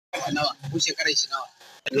nawa ko shekarar shi nawa.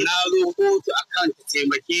 Na zo kotu akan ta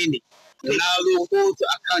taimake ni. Na zo kotu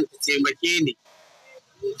akan ta taimake ni.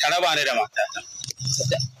 Ta raba ni da matata.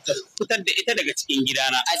 Ta fitar da ita daga cikin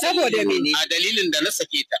gidana. Saboda mene? A dalilin da na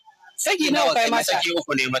sake ta. Saki nawa kai mata? Saki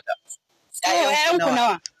 3 ne mata. Ƴaƴan ku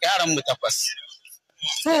nawa? Yaran mu 8.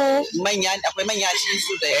 To manya akwai manya cikin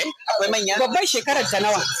su da akwai manya. Babban shekarar ta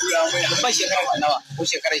nawa? Babban shekarar ta nawa ko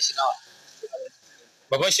shekarar shi nawa?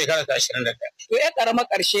 Babban shekarar ta 21. To ƴar karamar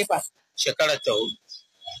ƙarshe fa? Shekarar ta 4.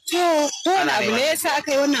 To wani abu ne yasa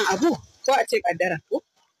aka yi wannan abu? Ko a ce kaddara ko?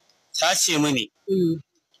 Ta ce mini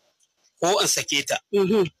ko in sake ta.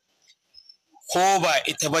 Ko ba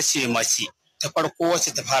ita ba ce mace ta farko wacce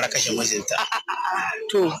ta fara kashe mijinta.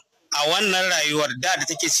 To a wannan rayuwar da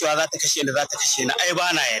take cewa za ta kashe ni za ta kashe ni ai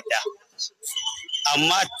ba na yadda.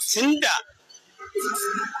 Amma tunda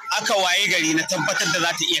aka waye gari na tabbatar da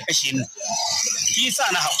za ta iya kashe ni. Kisa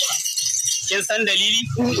na haƙura. Kin san dalili?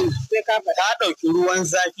 Ta ɗauki ruwan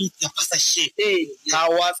zafi ta fasashe. Ta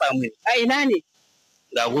watsa mini. A ina ne?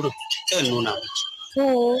 Ga gudu. Kan nuna miki.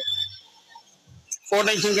 To ko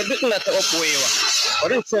dan kin ga duk na taɓa koyewa.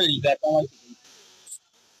 Bari in cire riga ta wanki.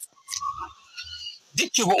 Duk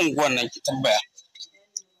ki bi unguwan nan ki tambaya.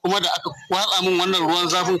 Kuma da aka watsa min wannan ruwan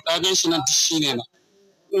zafin ka gan shi nan shi ne na.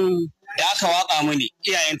 Da aka watsa mini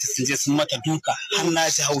iyayenta sun je sun mata duka har na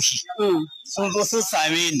ji haushi. Sun zo sun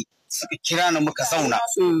same ni suka kira ni muka zauna.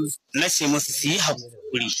 Na ce musu su yi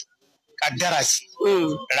haƙuri. Kaddara ce.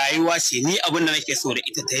 Rayuwa ce ni abin da nake so da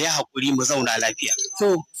ita ta yi haƙuri mu zauna lafiya.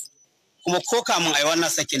 Kuma ko kamun ai wannan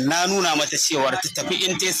sakin na nuna mata cewar ta tafi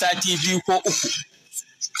in ta sati 2 ko 3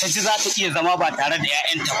 ta ji za ta iya zama ba tare da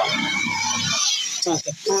 'ya'yanta ba. To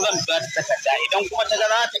ta fito zan ba ta takarda idan kuma ta ga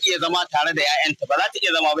za ta iya zama tare da 'ya'yanta ba za ta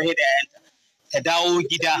iya zama ba da 'ya'yanta. Ta dawo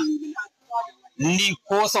gida ni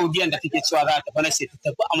ko Saudiyan da take cewa za ta tafi na ce ta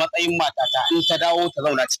tafi a matsayin matata in ta dawo ta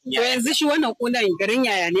zauna cikin 'ya'yanta. To yanzu shi wannan kunan garin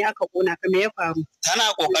yaya ne aka kona ka me ya faru?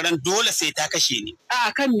 Tana kokarin dole sai ta kashe ni.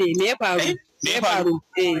 A kan me ya faru? Me ya faru?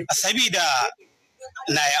 Sabida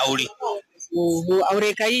na ya aure.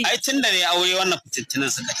 Aure kai? Ai tun da ne aure wannan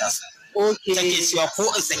fitintunan suka tasa. Take cewa ko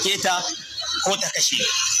in sake ta ko ta kashe ni.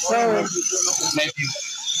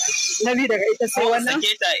 Na biyu daga ita sai wannan? Ko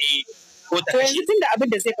sake ta ko ta kashe. To yanzu tun da abin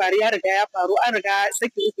da zai faru ya riga ya faru an riga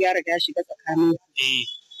saki 3 ya riga ya shiga tsakanin.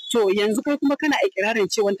 To yanzu kai kuma kana ikirarin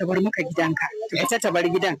cewa ta bar maka gidanka. Ta fita ta bar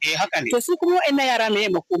gidan. Haka ne. To su kuma wa'annan yara me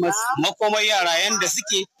makomar su? Makomar yara yanda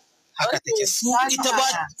suke haka take su ita ba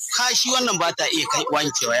kashi wannan ba ta iya kai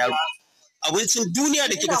wankewa yaro. Abincin duniya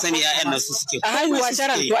da kika sani ƴaƴan nan su suke. A haihuwa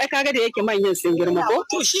taran to ai kaga da yake manyan sun girma ko?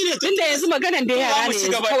 To shine tunda yanzu maganan da yara ne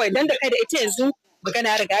kawai dan da kai da ita yanzu magana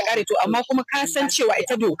ya riga ya kare to amma kuma ka san cewa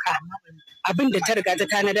ita doka abin da ta riga ta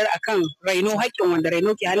tanadar akan raino haƙƙin wanda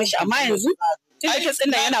raino ke hannun shi amma yanzu tun da kitsin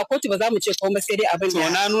nan yana kotu ba za mu ce komai sai dai abin da. To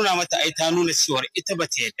na nuna mata ai ta nuna cewa ita ba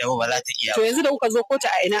ta yadda ba za ta iya. To yanzu da kuka zo kotu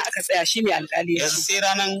a ina aka tsaya shi mai alƙali. Yanzu sai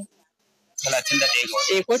ranar 31 ga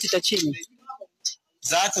wata. Kotu ta ce ne.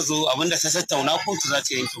 Za ta zo abinda ta tattauna kotu za ta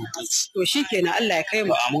yanke hukunci. To shi kenan Allah ya kai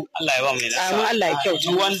mu. Amin Allah ya ba mu nasara. Amin Allah ya kyauta.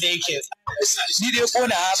 Duk wanda yake ni dai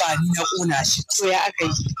kona ba ni na kona shi. To ya aka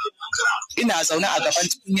yi. Ina zaune a gaban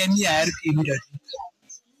tukunyar miya ya rufe ni da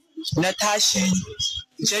na tashi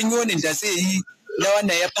janyonin da zai yi na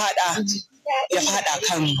wannan ya fada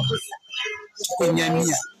kan tukunyar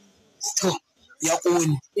miya. To ya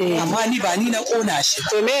ƙone. Amma ni ba ni na ƙona shi.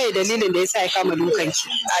 To me dalilin da yasa ya kama dukanki?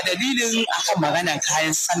 A dalilin akan maganan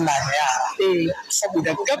kayan sallah da yara.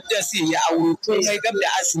 Saboda gab da sai ya aure komai gab da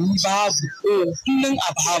azumi babu. Kullum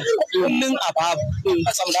a babu.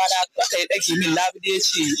 Kasam rana aka yi ɗage min labide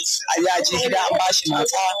ce a yaje gida an bashi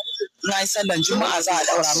mata. Na yi sallan juma'a za a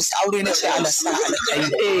ɗaura musu aure na ce Allah sa alkai.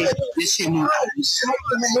 Ya ce min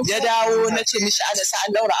ya dawo na ce mishi Allah sa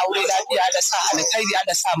an ɗaura aure lafiya Allah sa alkai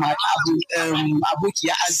Allah sa mata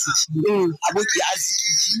abokiya arziki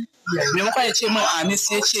maimakon ya ce min amin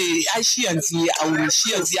sai ce ai shi yanzu ya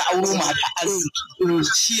auro mata arziki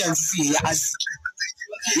shi yanzu zai yi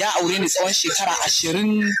arziki ya aure ni tsawon shekara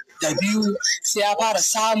 22 sai ya fara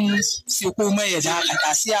samu sai komai ya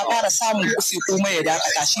dakata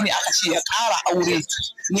shine aka ce ya ƙara aure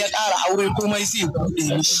in ya ƙara aure komai zai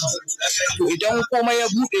buɗe mishi to idan komai ya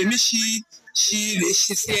buɗe mishi shi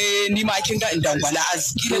sai ni ma kin ga in dangwala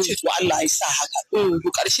arziki na ce to Allah ya sa haka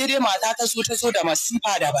to karshe dai mata ta zo da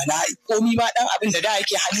masifa da bala'i komai ma dan abin da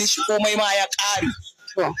yake hannun shi komai ma ya ƙare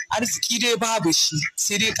to arziki dai babu shi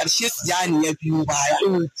sai dai karshe tsiyani ya biyo baya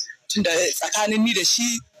tunda tsakanin ni da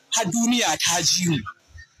shi har duniya ta ji mu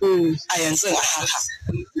a yanzu a haka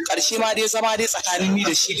karshe ma dai zama dai tsakanin ni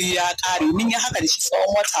da shi dai ya kare, min ya haka da shi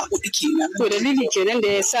tsawon wata 4 kenan. To dalili kenan da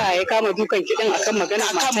ya sa ya kama dukan kiɗin akan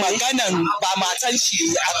maganar matan ne? Akan maganan ba matan shi,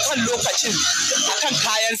 akan lokacin akan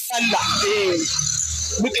kayan sallah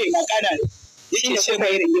muka yi magana yake ce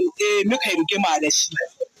muka yi rigima da shi.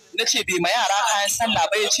 Na ce bai ma yara kayan sallah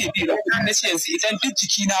ba, ya ce bai da kuɗi. Na ce yanzu idan duk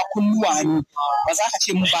jikina kunnuwa ne ba za ka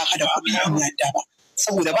ce mun baka da kuɗi in yadda ba,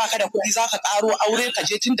 saboda baka da kuɗi za ka ƙaro aure ka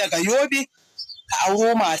je tun daga Yobe ka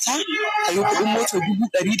auro mata ka yi kuɗin moto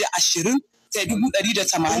 120 sai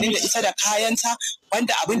 180 da ita da kayanta,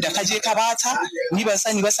 wanda abin da ka je ka bata ni ban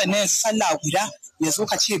sani ba, sannan yanzu sallah guda ya zo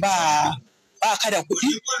ka ce ba ka da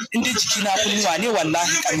kuɗi. In dai jikina kunnuwa ne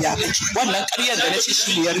wallahi ƙarya kake. Wannan ƙaryar da na ce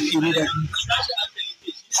shi ne ya rufe ni da duka.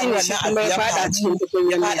 Shi wannan abu ya fada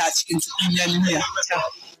cikin tukunyar miya.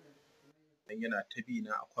 Yana ta bi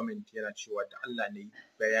na a comment yana cewa da Allah ne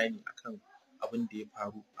bayani akan abin da ya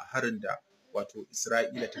faru a harin da wato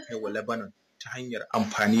Isra'ila ta kai wa Lebanon ta hanyar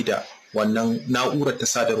amfani da wannan na'urar ta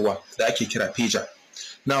sadarwa da ake kira pager.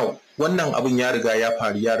 Now wannan abin ya riga ya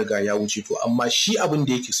faru, ya riga ya wuce, to amma shi abin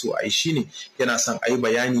da yake so a yi shine yana son a yi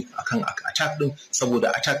bayani akan attack din,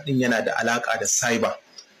 saboda attack din yana da alaka da cyber.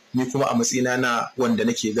 Ni kuma a matsayina na wanda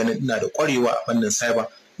nake ganin ina da kwarewa a fannin cyber,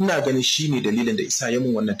 ina ganin shi ne dalilin da isa ya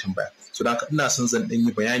mun wannan tambaya. So da ina son zan ɗan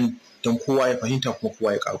yi bayani don kowa ya fahimta kuma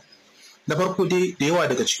kowa ya ƙaru. Na farko dai da yawa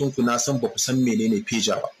daga cikin ku na san ba ku san menene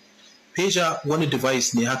pager ba. Pager wani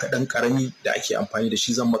device ne haka ɗan ƙarami da ake amfani da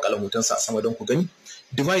shi, zan makala hotonsa a sama don ku gani.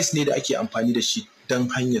 Device ne da ake amfani da shi don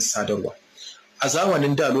hanyar sadarwa. A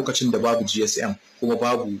zamanin da lokacin da babu GSM kuma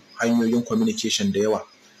babu hanyoyin communication da yawa,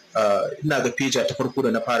 ina ga pager ta farko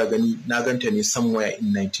da na fara gani na ganta ne somewhere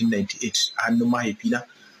in 1998 a hannun mahaifina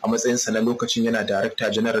a matsayinsa na lokacin yana Director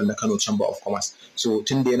General na Kano Chamber of Commerce. So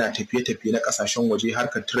tun da yana tafiye-tafiye na kasashen waje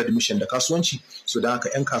harkar trade mission da kasuwanci, so don haka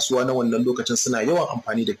 'yan kasuwa na wannan lokacin suna yawan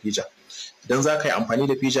amfani da pager. Idan za ka yi amfani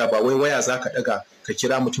da pager ba wai waya za ka ɗaga ka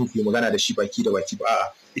kira mutum ku yi magana da shi baki da baki ba,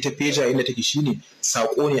 a'a ita pager inda take shine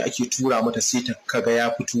sako ne ake tura mata sai ta kaga ya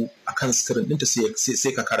fito akan screen ɗinta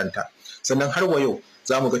sai ka karanta. Sannan har wa yau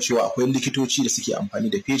za mu ga cewa akwai likitoci da suke amfani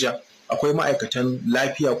da pager, akwai ma'aikatan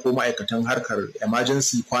lafiya ko ma'aikatan harkar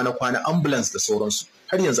emergency kwana-kwana ambulance da sauransu,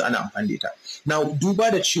 har yanzu ana amfani da ita. Na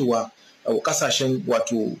duba da cewa kasashen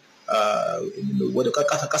wato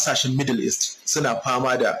kasashen Middle East suna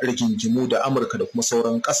fama da rigingimu da Amurka da kuma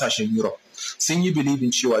sauran kasashen Europe, sun yi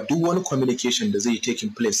believing cewa duk wani communication da zai taking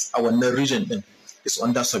place a wannan region din is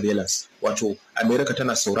under surveillance, wato America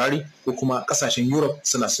tana saurari ko kuma kasashen Europe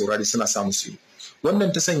suna saurari suna samu su yi.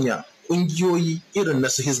 Wannan ta sanya ƙungiyoyi irin na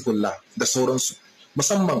su Hezbollah da sauransu,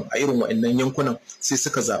 musamman a irin wa'annan yankunan, sai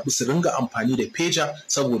suka zaɓi su ringa amfani da pager,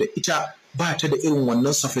 saboda ita ba ta da irin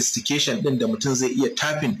wannan sophistication ɗin da mutum zai iya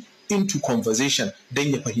tapping into conversation don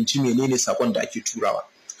ya fahimci menene saƙon da ake turawa.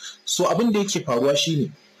 So abin da yake faruwa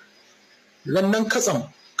shine rannan katsam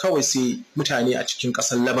kawai sai mutane a cikin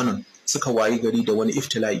ƙasar Lebanon suka wayi gari da wani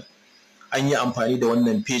iftila'i. An yi amfani da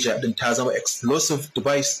wannan pager ɗin, ta zama explosive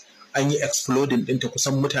device, an yi exploding ɗinta,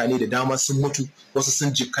 kusan mutane da dama sun mutu, wasu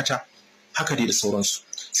sun jikkata, haka dai da sauransu.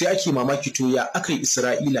 Sai ake mamaki to ya aka yi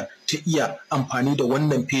Isra'ila ta iya amfani da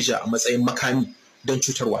wannan pager a matsayin makami don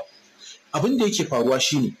cutarwa. Abin da yake faruwa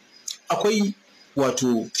shine akwai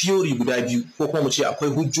wato theory guda biyu, ko kuma mu ce akwai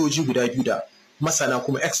hujjoji guda biyu da masana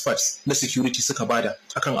kuma experts na security suka bada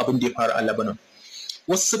akan abin da ya faru a Lebanon.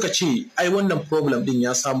 Wasu suka ce ai wannan problem din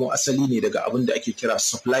ya samo asali ne daga abin da ake kira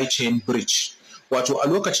supply chain breach. Wato a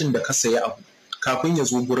lokacin da ka saya abu kafin ya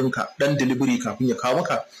zo gurinka, dan delivery kafin ya kawo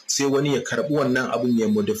maka, sai wani ya karbi wannan abun ya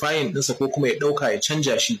modifying ɗinsa ko kuma ya ɗauka ya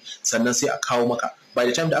canja shi, sannan sai a kawo maka. By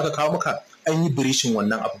the time da aka kawo maka an yi breaching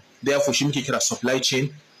wannan abu, therefore shi muke kira supply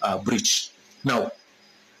chain breach. Now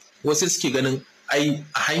wasu suke ganin ai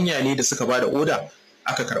a hanya ne da suka bada order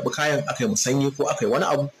aka karbi kayan aka yi musanye ko aka yi wani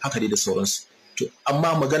abu haka dai da sauransu. To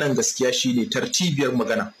amma maganan gaskiya shine tartibiyar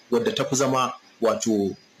magana wadda ta fi zama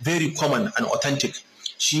wato very common and authentic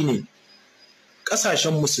shine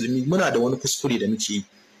kasashen musulmi muna da wani kuskure da muke yi,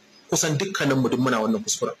 kusan dukkanin mu duk muna wannan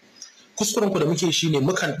kuskuren ku da muke shine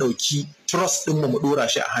mukan ɗauki trust din mu dora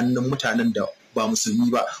shi a hannun mutanen da ba musulmi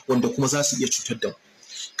ba, wanda kuma za su iya cutar da mu.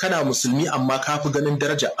 Kana musulmi amma ka fi ganin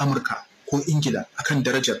darajar Amurka ko Ingila akan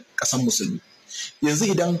darajar ƙasar musulmi. Yanzu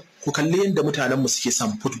idan ku kalli yadda mutanenmu suke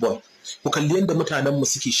son football, ku kalli yadda mutanenmu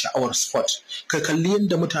suke sha'awar sport, ka kalli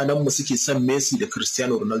yadda mutanenmu suke son Messi da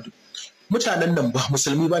Cristiano Ronaldo. Mutanen nan ba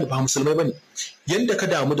musulmi ba ne, ba musulmai ba ne. Yadda ka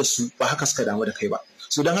damu da su ba haka suka damu da kai ba.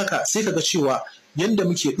 So don haka sai ka ga cewa yadda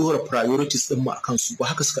muke ɗora priorities ɗin mu a kansu ba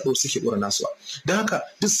haka suke ɗora nasu ba. Don haka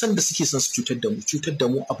duk sanda suke son su cutar da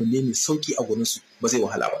mu abu ne mai sauki a gurinsu, ba zai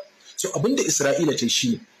wahala ba. So abin da Isra'ila ta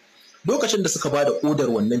shi ne lokacin da suka ba da odar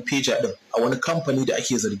wannan pager din a wani kamfani da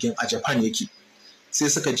ake zargin a Japan yake, sai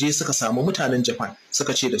suka je suka samu mutanen Japan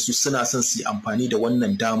suka ce da su suna son su yi amfani da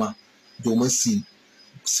wannan dama domin su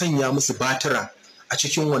sanya musu batira a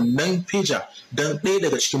cikin wannan pager don ɗaya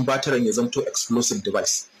daga cikin batiran ya zamto explosive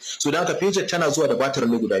device. So da haka pager tana zuwa da batir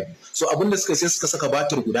ne guda biyu. So abin da suka sai suka saka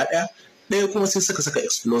batir guda ɗaya kuma sai suka saka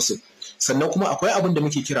explosive. Sannan kuma akwai abin da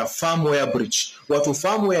muke kira firmware bridge. Wato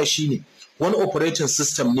firmware shine wani operating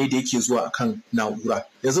system ne da yake zuwa akan na'ura.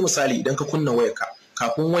 Yanzu misali idan ka kunna wayarka,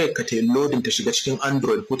 kafin wayarka ta yi loading ta shiga cikin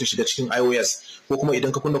Android ko ta shiga cikin iOS, ko kuma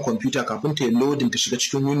idan ka kunna computer kafin ta yi loading ta shiga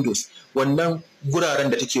cikin Windows, wannan guraren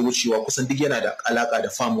da take wucewa kusan duk yana da alaka da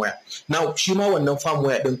firmware. Now shi ma wannan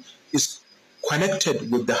firmware din is connected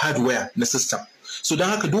with the hardware na system. So don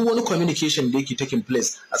haka duk wani communication da yake taking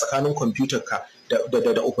place a tsakanin computer ka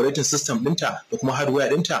da operating system ɗinta da kuma hardware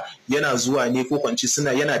ɗinta yana zuwa ne ko kwanci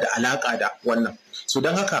yana da alaka da wannan. So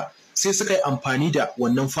don haka sai suka yi amfani da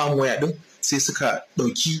wannan firmware ɗin, sai suka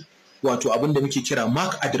ɗauki wato abin da muke kira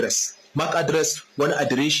MAC address. MAC address wani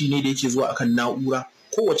adireshi ne da yake zuwa akan na'ura,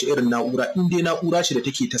 kowace irin na'ura, in dai na'ura ce da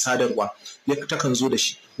take ta sadarwa takan zo da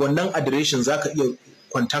shi. Wannan adireshin za ka iya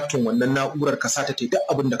contacting wannan na'urar ka sa ta duk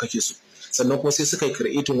abin da kake so. Sannan kuma sai suka yi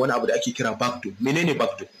creating wani abu da ake kira backdoor. Menene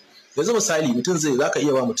backdoor? Yanzu misali mutum za ka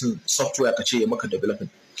iya ba mutum software ka ce ya maka development.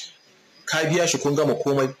 Ka biya shi kun gama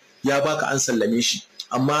komai, ya baka an sallame shi.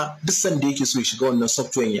 Amma duk sanda yake so ya shiga wannan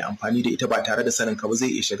software ya amfani da ita ba tare da sanin ka ba zai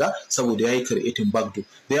iya shiga saboda ya yi creating backdoor.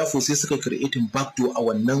 Therefore sai suka creating backdoor a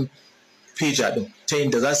wannan pager din ta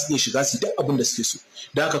yadda za su iya shiga su duk abin da suke so.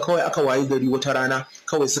 Da haka kawai aka wayi gari wata rana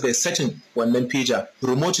kawai suka yi setting wannan pager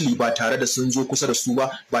remotely ba tare da sun zo kusa da su ba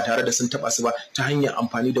tare da sun taba su ba, ta hanyar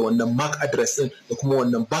amfani da wannan MAC address din da kuma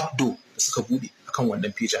wannan backdoor da suka bude akan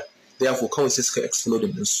wannan pager. Therefore kawai sai suka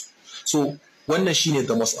exploding din su. So wannan shine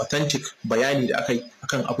the most authentic bayani da aka yi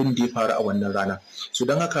akan abin da ya faru a wannan rana. So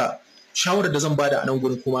don haka shawarar da zan bada a nan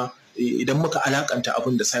gurin kuma idan muka alakanta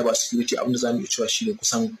abin da cyber security, abin da za mu iya cewa shine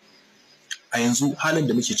kusan a yanzu halin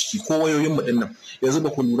da muke ciki ko wayoyin mu dinnan, yanzu ba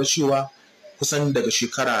ku lura cewa kusan daga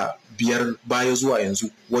shekara 5 baya zuwa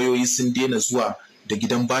yanzu wayoyi sun daina zuwa da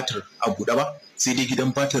gidan batir a buɗe ba, sai dai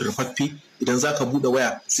gidan batir rufaffe. Idan za ka buɗe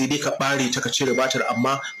waya sai dai ka ɓare ta ka cire batir,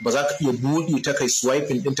 amma ba za ka iya buɗe ta kai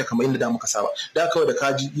swiping ɗinta kamar yadda da muka saba. Da kawai da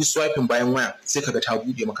ka yi swiping bayan waya sai ka ga ta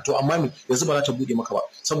buɗe maka. To amma yanzu ba za ta buɗe maka ba,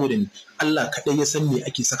 saboda ni Allah kaɗai ya san me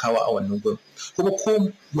ake sakawa a wannan gurin. Kuma ko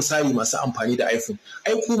misali masu amfani da iPhone,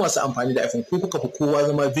 ku masu amfani da iPhone ko kuka fi kowa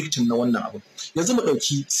zama victim na wannan abin. Yanzu mu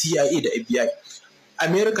ɗauki CIA da FBI.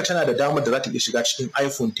 America tana da damar da za ta iya shiga cikin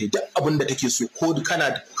iPhone ta duk abin da take so, ko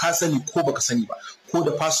ka sani ko baka sani ba, ko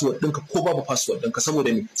da password ɗinka ko babu password ɗinka,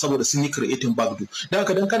 saboda ne saboda sun yi creating backdoor. Da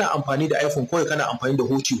haka dan kana amfani da iPhone kawai kana amfani da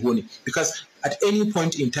ho ne, because at any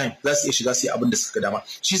point in time za su iya shiga su yi abin da suka dama.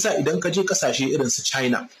 Shi sa idan ka je kasashe irin su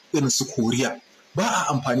China, irin su Korea, ba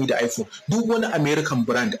a amfani da iPhone. Duk wani American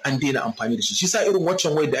brand an daina amfani da shi. Shi sa irin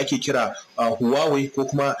waccan wayar da ake kira Huawei, ko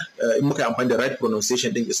kuma in muka yi amfani da right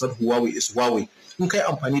pronunciation din, it's not Huawei, it's Huawei. In kai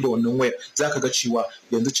amfani da wannan wayar za ka ga cewa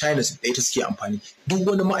yanzu China da ita suke amfani. Duk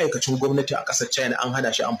wani ma'aikacin gwamnati a ƙasar China an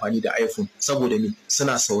hana shi amfani da iPhone, saboda me?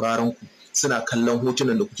 Suna sauraron ku, suna kallon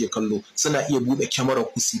hotunan da kuke kallo, suna iya buɗe kyamarar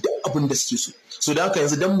ku su duk abin da suke so. So da haka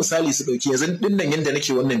yanzu dan misali su ɗauki yanzu dinnan yanda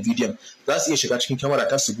nake wannan bidiyon, za su iya shiga cikin kyamara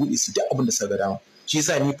ta su buɗe su duk abin da suka ga dama. Shi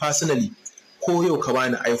yasa ni personally ko yau ka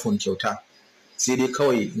bani iPhone kyauta, sai dai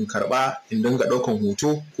kawai in karɓa in dinga ɗaukan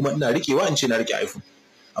hoto kuma ina riƙewa in ce na riƙe iPhone.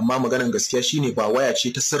 Amma maganan gaskiya shine ba waya ce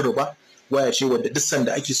ta sirri ba, waya ce wadda duk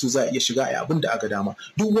sanda ake so za a iya shiga a abin da aka dama.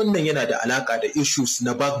 Duk wannan yana da alaka da issues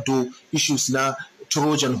na backdoor, issues na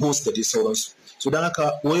Trojan horse da dai sauransu. So don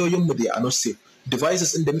haka wayoyinmu they are not safe.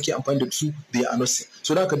 Devices ɗin da muke amfani da su they are not safe.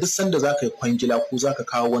 So don haka duk sanda za ka yi kwangila ko za ka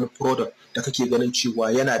kawo wani product da kake ganin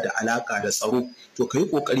cewa yana da alaka da tsaro, to ka yi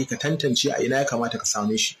ƙoƙari ka tantance a ina ya kamata ka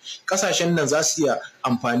same shi. Ƙasashen nan za su iya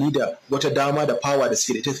amfani da wata dama da power da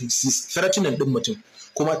suke da ita threatening ɗin mutum,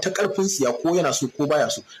 kuma ta karfin siya ko yana so ko baya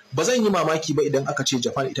so. Ba zan yi mamaki ba idan aka ce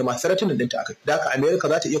Japan ita ma threatening ɗinta aka. Da haka America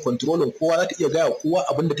za ta iya controlling kowa, za ta iya gaya kowa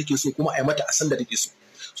abin da take so kuma a yi mata a san da take so.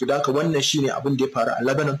 So da haka wannan shine abin da ya faru a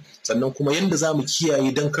Lebanon. Sannan kuma yanda za mu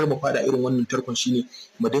kiyaye don kar mu fada irin wannan tarkon shine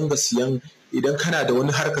mu dinga siyan, idan kana da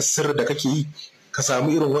wani harkar sirri da kake yi, ka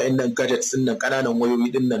samu irin waɗannan gadgets ɗin nan, ƙananan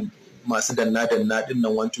wayoyi ɗin nan masu danna ɗin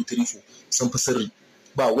nan 1 2 3 4 sun fi sirri.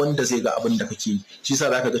 ba wanda zai ga abin da kake yi. Shi yasa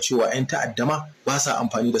zaka ga cewa 'yan ta'adda ma ba sa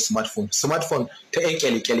amfani da smartphone ta 'yan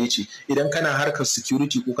kyale-kyale ce. Idan kana harkar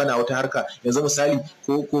security ko kana wata harka, yanzu misali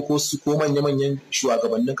ko manya-manyan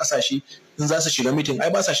shugabannin kasashe in za su shiga mitin, ai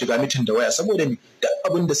ba sa shiga mitin da waya, saboda ni duk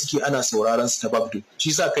abin da suke ana sauraron su ta babdo. Shi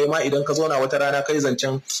yasa kai ma idan ka zauna wata rana kai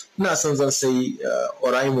zancen ina son zan sai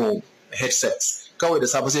Oraimo headsets, kawai da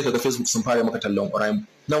safe sai kaga Facebook sun fara maka tallan Oraimo.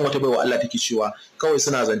 Nan wata baiwa Allah take cewa kawai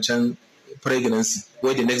suna zancen pregnancy,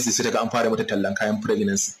 wai the next day sai daga an fara mata tallan kayan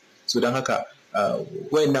pregnancy. So don haka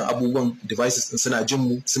wayannan abubuwan devices din suna jin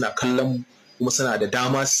mu, suna kallon mu, kuma suna da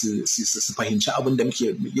dama su fahimci abin da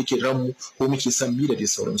yake ranmu ko muke son mi da dai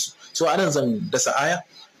sauransu. So anan zan dasa aya.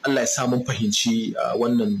 Allah ya sa mun fahimci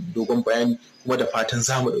wannan dogon bayani, kuma da fatan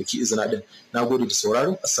za mu ɗauki izina din. Na gode da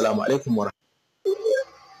sauraro. Assalamu alaikum wa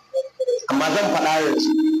amma zan faɗa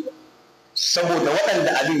yanzu saboda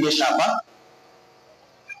waɗanda abin ya shafa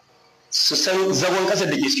su san zagon ƙasar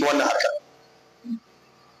da ke cikin wannan harka.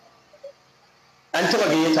 An taɓa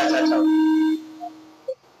gayyata ta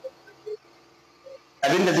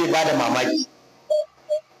abin da zai ba da mamaki,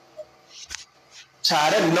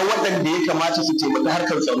 taron na waɗanda ya kamata su taimaki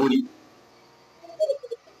harkar tsaro ne,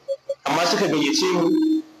 amma suka gayyace mu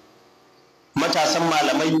matasan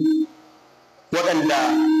malamai waɗanda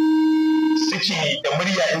suke da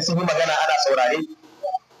murya in sun yi magana ana saurare.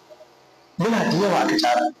 Muna da yawa aka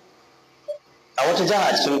tara a wata jiha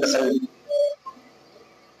a cikin ƙasar.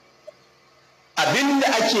 Abinda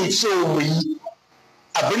ake so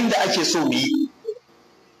mu yi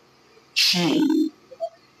shi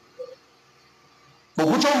mu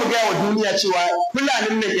fito mu gaya wa duniya cewa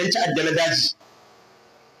fulanin nan yan ta'adda na daji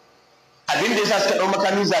abin da yasa suka ɗau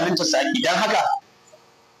makamin zalunta su idan haka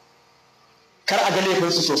kar a ga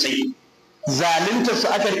laifinsu sosai. Zalunta su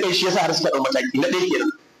aka riƙe shi yasa har suka ɗau mataki. Na ɗaya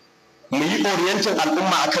kenan mu yi orientin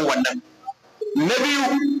al'umma akan wannan. Na biyu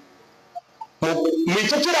mu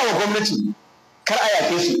ta kira wa gwamnati kar a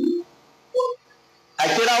yaƙe su, a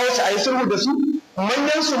kira wasu a yi sulhu da su,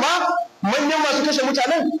 manyan masu kashe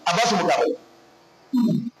mutanen a ba su mukamai.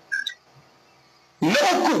 Na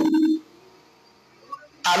uku,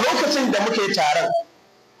 a lokacin da muka yi taron,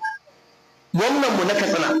 gwamnanmu na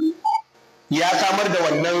Katsina ya samar da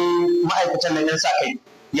wannan ma'aikatan nan 'yan sa kai,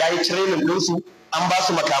 ya yi training ɗinsu, an ba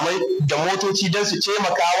su makamai da motoci don su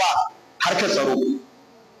taimakawa harkar tsaro.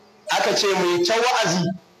 Aka ce mu yi ta wa'azi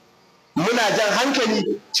muna jan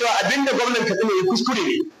hankali cewa abinda gwamnan Katsina ya kuskure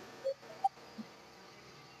ne,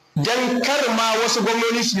 dan kar ma wasu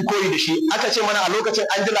gwamnoni su yi koyi da shi. Aka ce mana a lokacin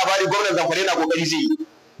an ji labari gwamnan Zamfara na kokari zai yi,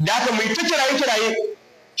 da haka mu yi ta kiraye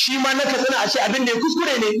shi ma na Katsina a ce abin da ya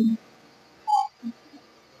kuskure ne.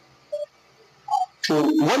 To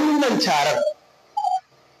wannan taron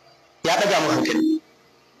ya ɗaga mu hankali.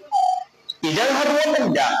 Idan har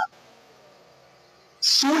waɗanda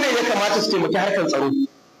su ne ya kamata su taimaki harkar tsaro,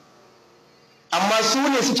 amma su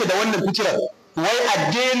ne suke da wannan fikirar wai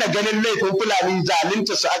a daina ganin laifin fulani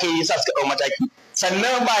zalunta su aka yi yasa suka ɗau mataki,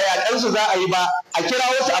 sannan ba yaƙansu za a yi ba, a kira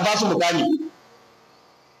wasu a ba su mukami.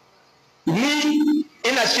 Ni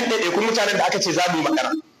ina cikin ɗaiɗaikun mutanen da aka ce za mu yi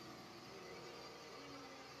magana.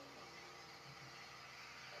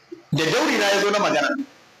 Da dauri na ya zo na magana,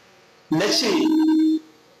 na ce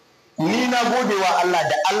ni na gode wa Allah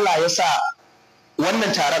da Allah ya sa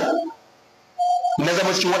wannan taron na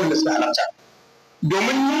zama cikin waɗanda suka halarta.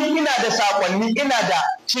 Domin ni ina da saƙonni, ina da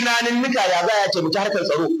tunanin nika ya za a taimaki harkar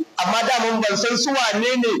tsaro, amma daman ban san su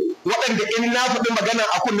wane ne waɗanda in na faɗi maganar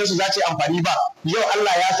a kunnen su za ta yi amfani ba. Yau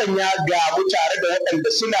Allah ya sanya ga mu tare da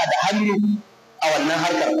waɗanda suna da hannu a wannan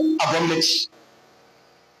harkar a gwamnati.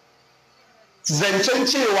 Zancen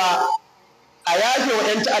cewa a yafe wa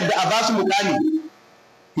 'yan ta'adda a basu mukami,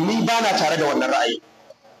 ni ba na tare da wannan ra'ayi,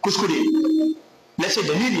 kuskure. Na ce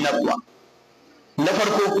dalili na kuwa, na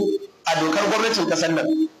farko a dokar gwamnatin ƙasar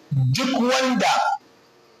nan duk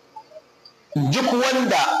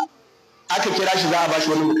wanda aka kira shi za a bashi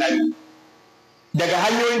wani mukami, daga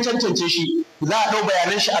hanyoyin cancance shi za a ɗau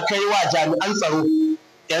bayanan shi a kai wa jami'an tsaro,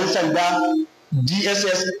 'yan sanda,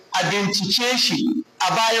 DSS, a bincike shi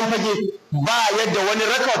a bayan fage ba yadda wani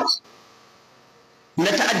record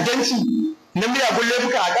na ta'addanci na miyagun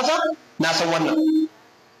laifuka a ƙasa. Na san wannan.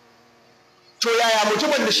 To yaya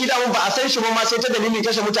mutumin da shi damun ba a san shi ba ma sai ta dalilin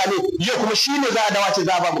kashe mutane, yau kuma shi ne za a dawa ce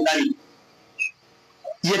za a ba mukami,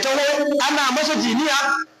 ya taho ana masa jiniya,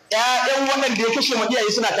 'ya'yan wannan da ya kashe ma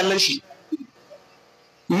iyaye suna kallon shi.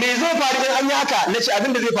 Me zai faru in an yi haka? Na ce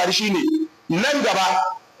abin da zai faru shine nan gaba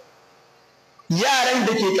yaran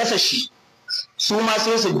da ke ƙasa shi su ma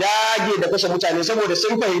sai su dage da kashe mutane, saboda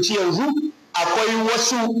sun fahimci yanzu akwai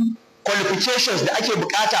wasu qualifications da ake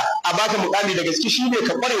bukata a baka mukami da gaske shine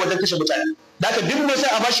ka kware wajen kashe mutane. Da haka duk mai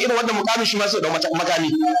sai a bashi irin wannan mukami shi ma sai da makami.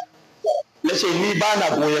 Na ce ni ba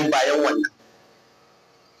na goyon bayan wannan.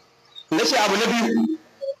 Na ce abu na biyu,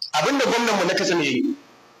 abinda gwamnanmu na kasa ne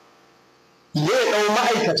ya ɗau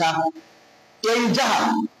ma'aikata 'yan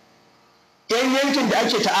jiha 'yan yankin da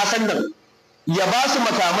ake ta'asan nan ya ba su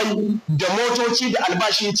makamai da motoci da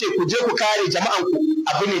albashi ya ce ku je ku kare jama'anku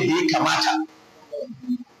abu ne da ya kamata.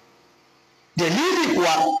 Dalili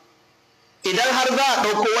kuwa idan har za a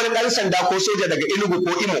ɗauko wani ɗan sanda ko soja daga Enugu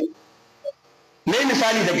ko Imo, na yi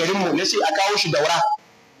misali da garinmu na ce a kawo shi Daura,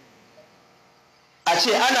 a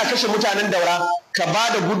ce ana kashe mutanen Daura ka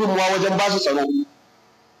ba da gudunmuwa wajen ba su tsaro.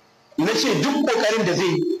 Na ce duk ƙoƙarin da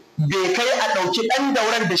zai bai kai a ɗauki ɗan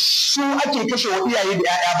Dauran da su ake kashe wa iyaye da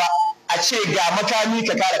 'ya'ya ba, a ce ga makami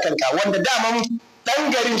ka kare kanka, wanda daman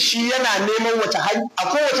ɗan garin shi yana neman a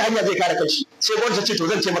kowace hanya zai kare kanshi, sai gwamnati ta ce to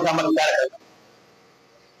zan taimaka maka kare kanka.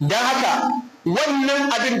 Don haka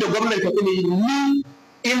wannan abin da gwamnan Katsina yi, ni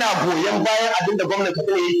ina goyon bayan abin da gwamnan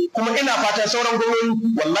Katsina yi, kuma ina fatan sauran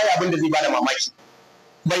gwamnati wallahi abin da zai bada mamaki.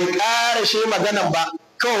 Bai ƙara shi maganan ba,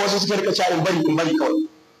 kawai wasu suka rika cewa in bari kawai.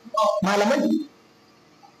 Malamai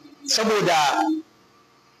saboda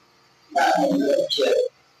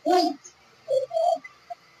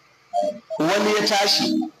wani ya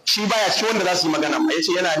tashi shi baya ci wanda za su yi magana ba, ya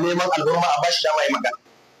ce yana neman al'umma a bashi dama yi magana.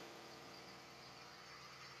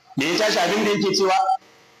 Da ya tashi abin da yake cewa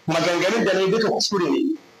maganganun da na yi duka kuskure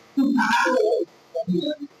ne.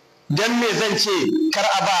 Dan me zan ce kar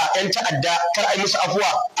a ba 'yan ta'adda kar a yi musu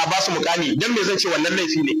afuwa a ba su mukami, dan me zan ce wannan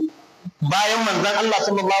laifi ne. Bayan manzon Allah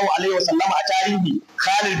sallallahu alaihi wasallam a tarihi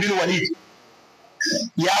Khalid bin Walid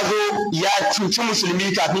ya zo ya cuci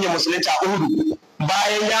musulmi kafin ya musulunta a Uhud,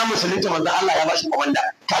 bayan ya musulunta manzon Allah ya bashi komanda.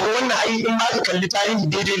 Kaga wannan ai in ma ka kalli tarihi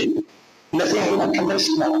daidai ne na sai ina kallon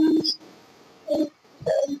shi na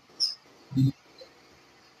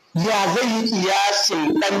ya zai yi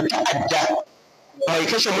kiyasin dan ta'adda mai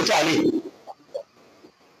kashe mutane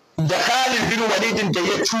da Khalid bin Walid da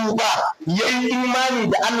ya tuba ya yi imani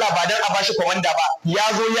da Allah ba dan a bashi komanda ba, ya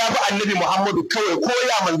zo ya bi Annabi Muhammadu kawai ko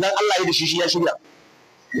ya manzon Allah ya da shi ya shirya.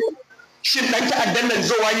 Shin dan ta'addan nan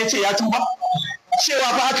zowa ya ce ya tuba? Cewa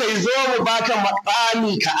fa aka yi zo mu baka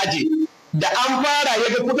makami ka aje, da an fara ya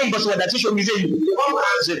ga kudin ba su wadace shi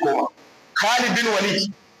zai koma. Khalid bin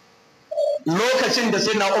Walid lokacin da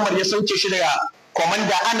sai na Umar ya sauke shi daga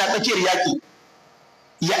komanda ana tsakiyar yaki,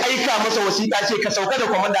 ya aika masa wasiƙa ce ka sauka da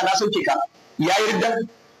komanda na sauke ka, ya yi ridda.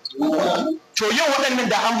 To yau waɗannan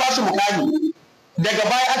da an ba su mukami daga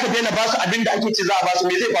baya aka daina ba su abin da ake ce za a ba su,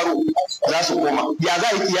 me zai faru? Za su koma. Ya za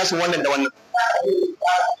a yi kiyasin wannan da wannan?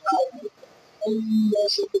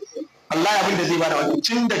 Allah abin da zai bada wannan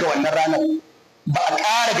tun daga wannan ranar ba a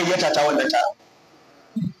ƙara gayyata ta wannan ta.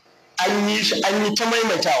 An yi ta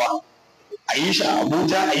maimaitawa, a yi shi a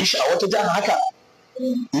Abuja, a yi shi a wata jiha haka.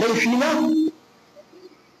 Laifi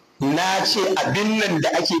na ce abin nan da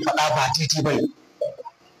ake faɗa ba titi ba ne.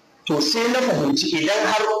 To sai na fahimci idan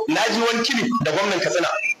har na ji wani kilif da gwamnan Katsina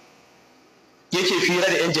yake fira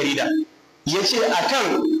da 'yan jarida, ya ce a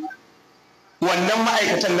kan wannan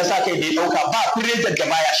ma'aikatan na sa kai da ya ɗauka ba firejar da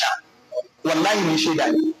baya sha. Wallahi ni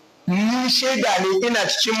shaida ne. Ni shaida ne ina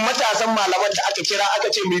cikin matasan malaman da aka kira aka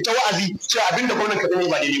ce mai ta wa'azi cewa abin da gwamnan Katsina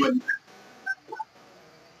ba daidai ba ne.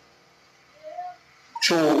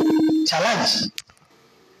 To challenge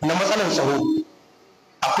na matsalar tsaro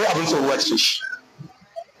akwai abin tsoro a cikin shi.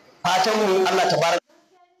 Fatan mu Allah tabaraka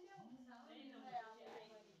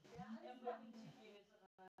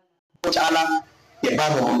ta'ala ya ba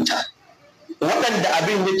mu mafita. Waɗanda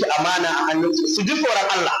abin yake amana a hannunsu su ji tsoron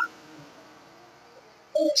Allah,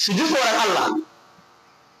 su ji tsoron Allah,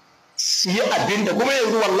 su yi abin da kuma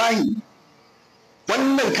yanzu wallahi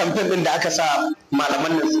wannan kamfen ɗin da aka sa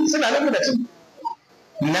malaman nan suna nan da cin.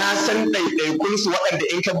 Na san ɗaiɗaikunsu waɗanda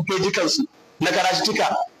in ka fi jikansu na karatuka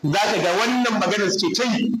za ka ga wannan maganar suke ta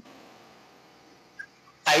yi.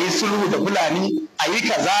 A yi sulhu da Fulani, a yi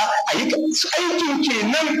kaza, a yi aikin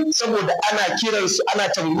kenan saboda ana kiransu, ana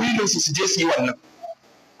tamwilinsu su je su yi wannan.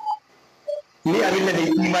 Ni abin da na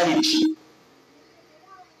yi imani da shi.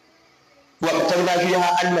 Wa qatalna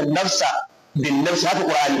fiha anna nafsa bin nafsi, haka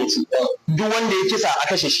Qur'ani ya ce. Duk wanda ya kisa a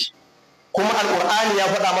kashe shi. Kuma Al-Qur'ani ya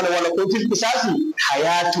faɗa mana wala kun fil qisasi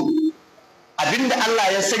hayatu. Abinda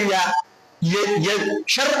Allah ya sanya ya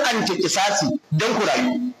shar'anta kisasi don ku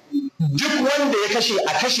rayu. Duk wanda ya kashe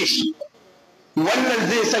a kashe shi, wannan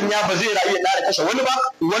zai sanya ba zai rayu ya ƙara kashe wani ba,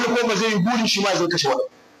 wani ko ba zai yi burin shi ma zai kashe wani.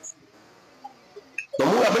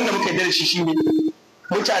 Domin abin da muka yi da shi ne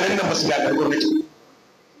mutanen nan ba su gagar gwamnati.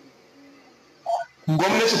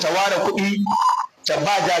 Gwamnati ta ware kuɗi ta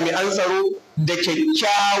ba jami'an tsaro da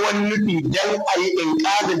kyakkyawan nufi don a yi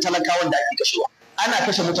inƙazin talakawan da ake kashewa. Ana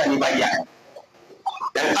kashe mutane ba iyaka.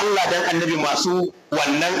 Dan Allah dan annabi masu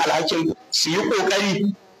wannan alhakin su yi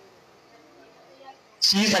ƙoƙari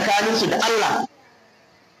su yi tsakaninsu da Allah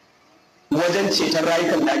wajen ceton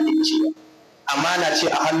rayukan da ake kashewa. Amana ce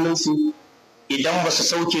a hannunsu, idan ba su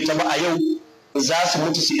sauke ta ba a yau za su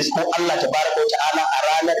mutu su isko Allah tabaraka wa ta'ala a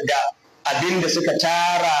ranar da abin da suka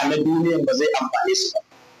tara na duniyan ba zai amfane su ba.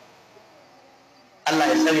 Allah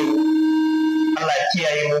ya tsare mu, Allah ya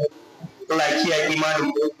kiyaye mu, Allah ya kiyaye imanin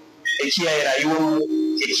mu, ya kiyaye rayuwar mu,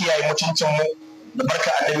 ya kiyaye mutuncin mu, da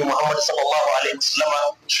barka annabi Muhammad sallallahu alaihi wasallama.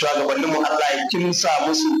 Shugabannin mu Allah ya kimsa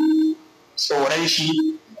musu tsoron shi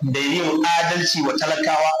da yin adalci wa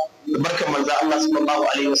talakawa, da barka manzo Allah sallallahu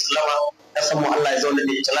alaihi wasallama. Kasan mu Allah ya zauna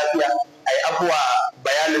da ita lafiya. Ai abuwa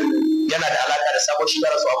bayanin yana da alaka da sabon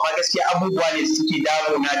shigara su, amma gaskiya abubuwa ne suke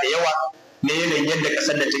damuna da yawa na yanayin yadda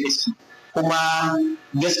kasar da take ciki. Kuma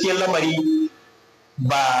gaskiyar lamari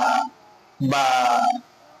ba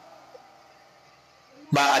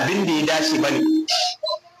abin da ya dace ba ne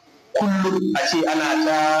kullum a ce ana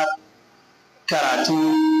ta karatu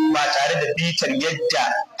ba tare da bitar yadda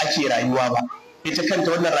ake rayuwa ba. Ita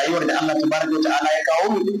kanta wannan rayuwar da Allah tabaraka wa ta'ala ya kawo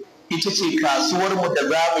mu ita ce kasuwar mu da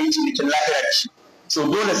za mu yi cinikin lahira da shi. So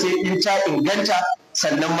dole sai in ta inganta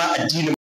sannan ma addinin